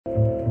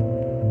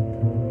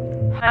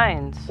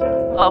Hines.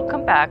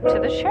 Welcome back to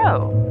the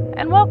show,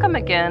 and welcome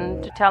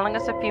again to telling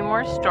us a few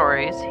more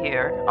stories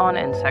here on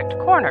Insect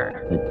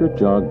Corner. Make your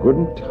jaw good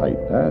and tight,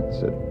 that's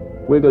it.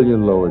 Wiggle your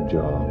lower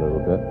jaw a little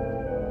bit.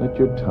 Let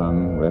your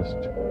tongue rest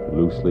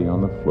loosely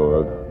on the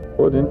floor,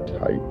 good and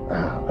tight.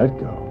 Let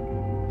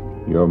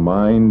go. Your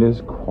mind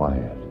is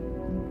quiet,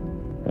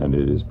 and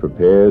it is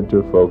prepared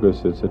to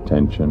focus its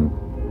attention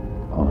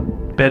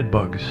on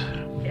bedbugs,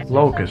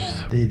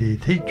 locusts,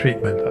 DDT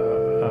treatment, a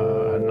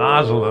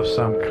nozzle of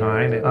some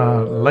kind.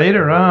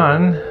 Later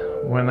on,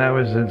 when I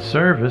was in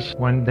service,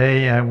 one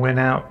day I went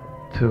out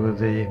to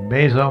the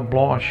Maison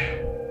Blanche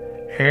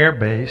Air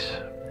Base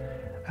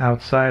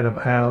outside of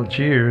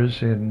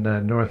Algiers in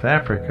North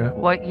Africa.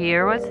 What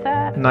year was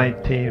that?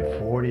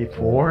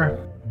 1944.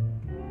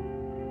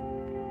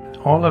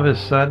 All of a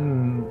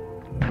sudden,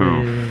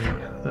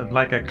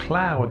 like a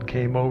cloud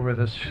came over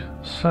the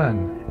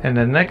sun, and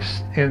the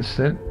next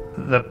instant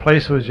the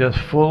place was just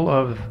full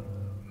of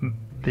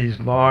these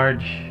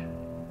large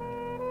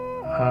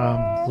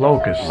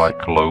locusts.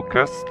 Like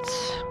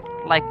locusts?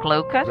 Like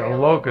locusts? A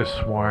locust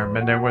swarm,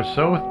 and they were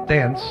so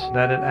dense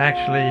that it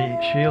actually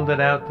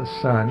shielded out the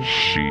sun.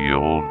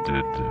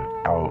 Shielded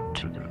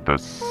out the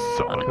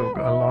sun. To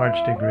a large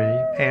degree.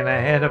 And I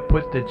had to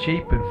put the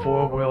Jeep in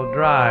four-wheel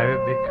drive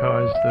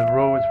because the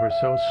roads were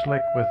so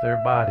slick with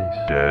their bodies.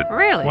 Dead.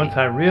 Really? Once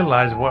I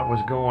realized what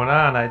was going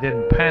on, I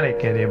didn't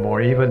panic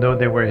anymore, even though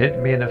they were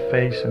hitting me in the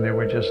face and they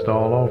were just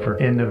all over.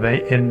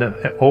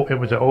 It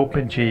was an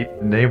open Jeep,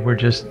 and they were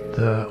just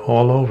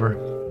all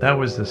over. That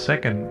was the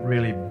second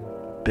really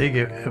big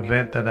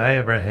event that I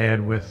ever had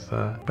with,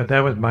 but that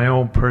was my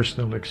own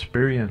personal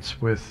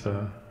experience with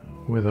a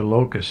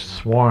locust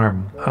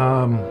swarm.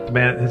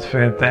 Man, it's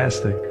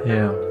fantastic.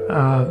 Yeah.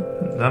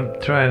 I'm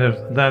trying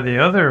to, now the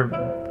other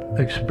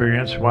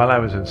experience while I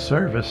was in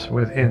service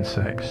with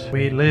insects,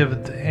 we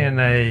lived in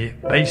a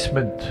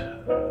basement,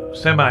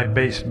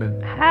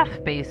 semi-basement.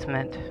 Half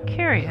basement.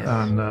 Curious.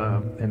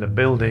 In a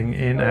building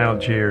in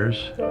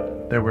Algiers.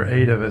 There were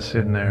 8 of us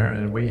in there,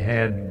 and we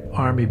had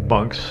army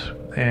bunks,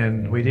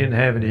 and we didn't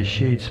have any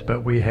sheets,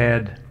 but we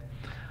had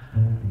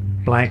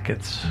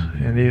blankets,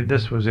 and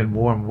this was in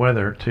warm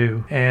weather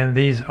too. And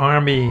these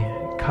army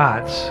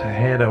cots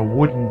had a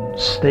wooden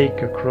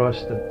stake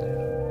across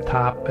the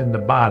top and the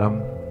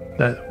bottom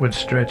that would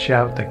stretch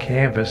out the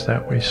canvas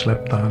that we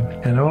slept on.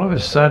 And all of a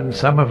sudden,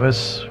 some of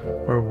us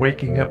were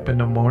waking up in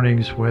the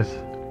mornings with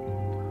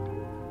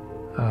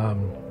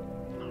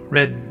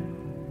red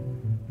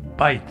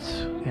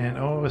bites, and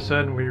all of a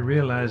sudden we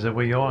realized that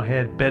we all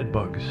had bed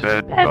bugs.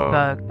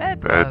 Bedbug.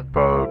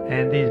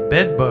 And these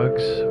bed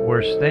bugs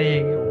were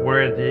staying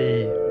where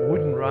the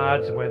wooden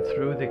rods went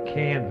through the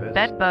canvas.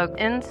 Bedbug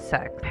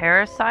insect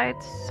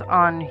parasites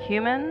on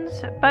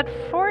humans, but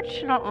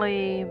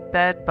fortunately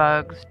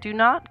bedbugs do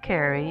not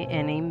carry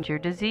any major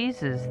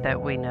diseases that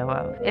we know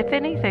of. If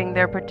anything,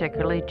 they're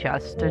particularly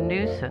just a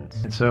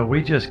nuisance. And so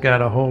we just got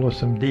a hold of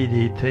some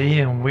DDT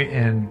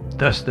and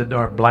dusted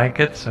our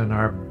blankets and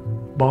our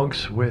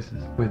bunks with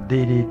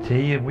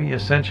DDT, and we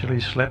essentially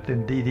slept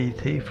in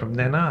DDT from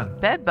then on.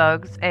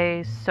 Bedbugs,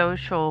 a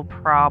social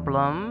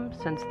problem,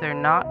 since they're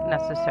not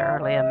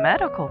necessarily a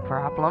medical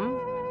problem,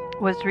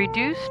 was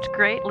reduced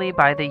greatly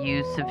by the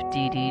use of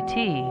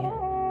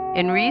DDT.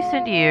 In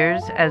recent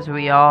years, as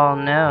we all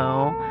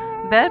know,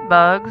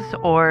 bedbugs,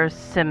 or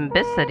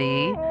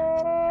symbicity,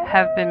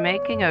 have been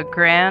making a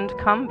grand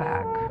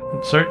comeback.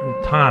 At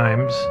certain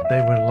times,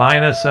 they would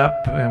line us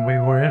up, and we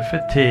were in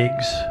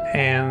fatigues,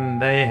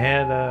 and they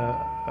had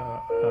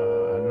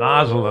a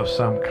nozzle of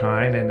some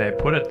kind, and they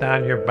put it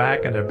down your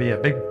back, and there'd be a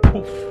big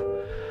poof,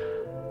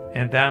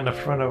 and down the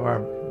front of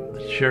our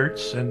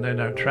shirts and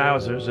then our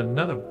trousers,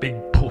 another big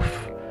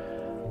poof,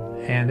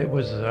 and it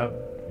was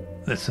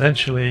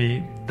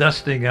essentially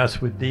dusting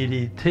us with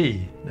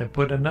DDT. They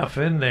put enough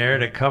in there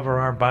to cover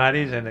our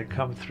bodies, and it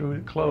come through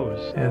the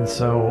clothes, and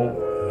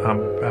so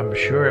I'm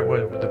sure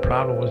the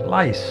problem was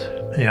lice.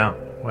 Yeah.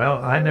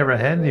 Well, I never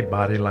had any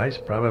body lice,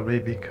 probably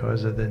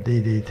because of the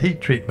DDT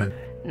treatment.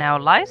 Now,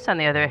 lice, on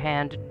the other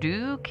hand,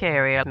 do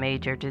carry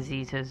major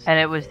diseases, and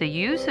it was the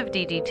use of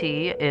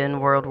DDT in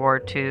World War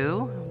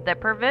II that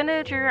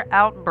prevented your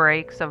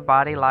outbreaks of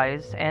body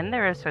lice and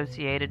their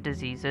associated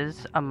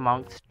diseases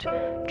amongst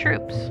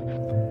troops.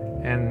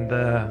 And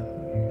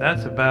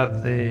that's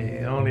about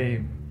the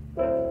only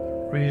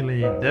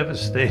really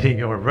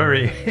devastating or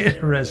very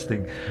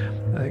interesting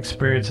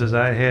experiences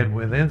I had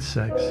with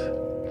insects.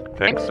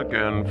 Thanks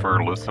again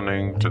for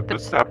listening to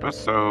this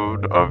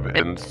episode of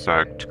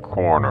Insect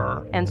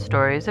Corner. And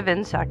stories of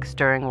insects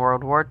during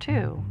World War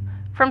II.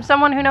 From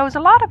someone who knows a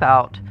lot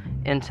about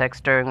insects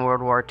during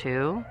World War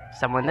II,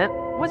 someone that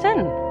was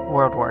in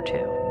World War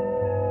II.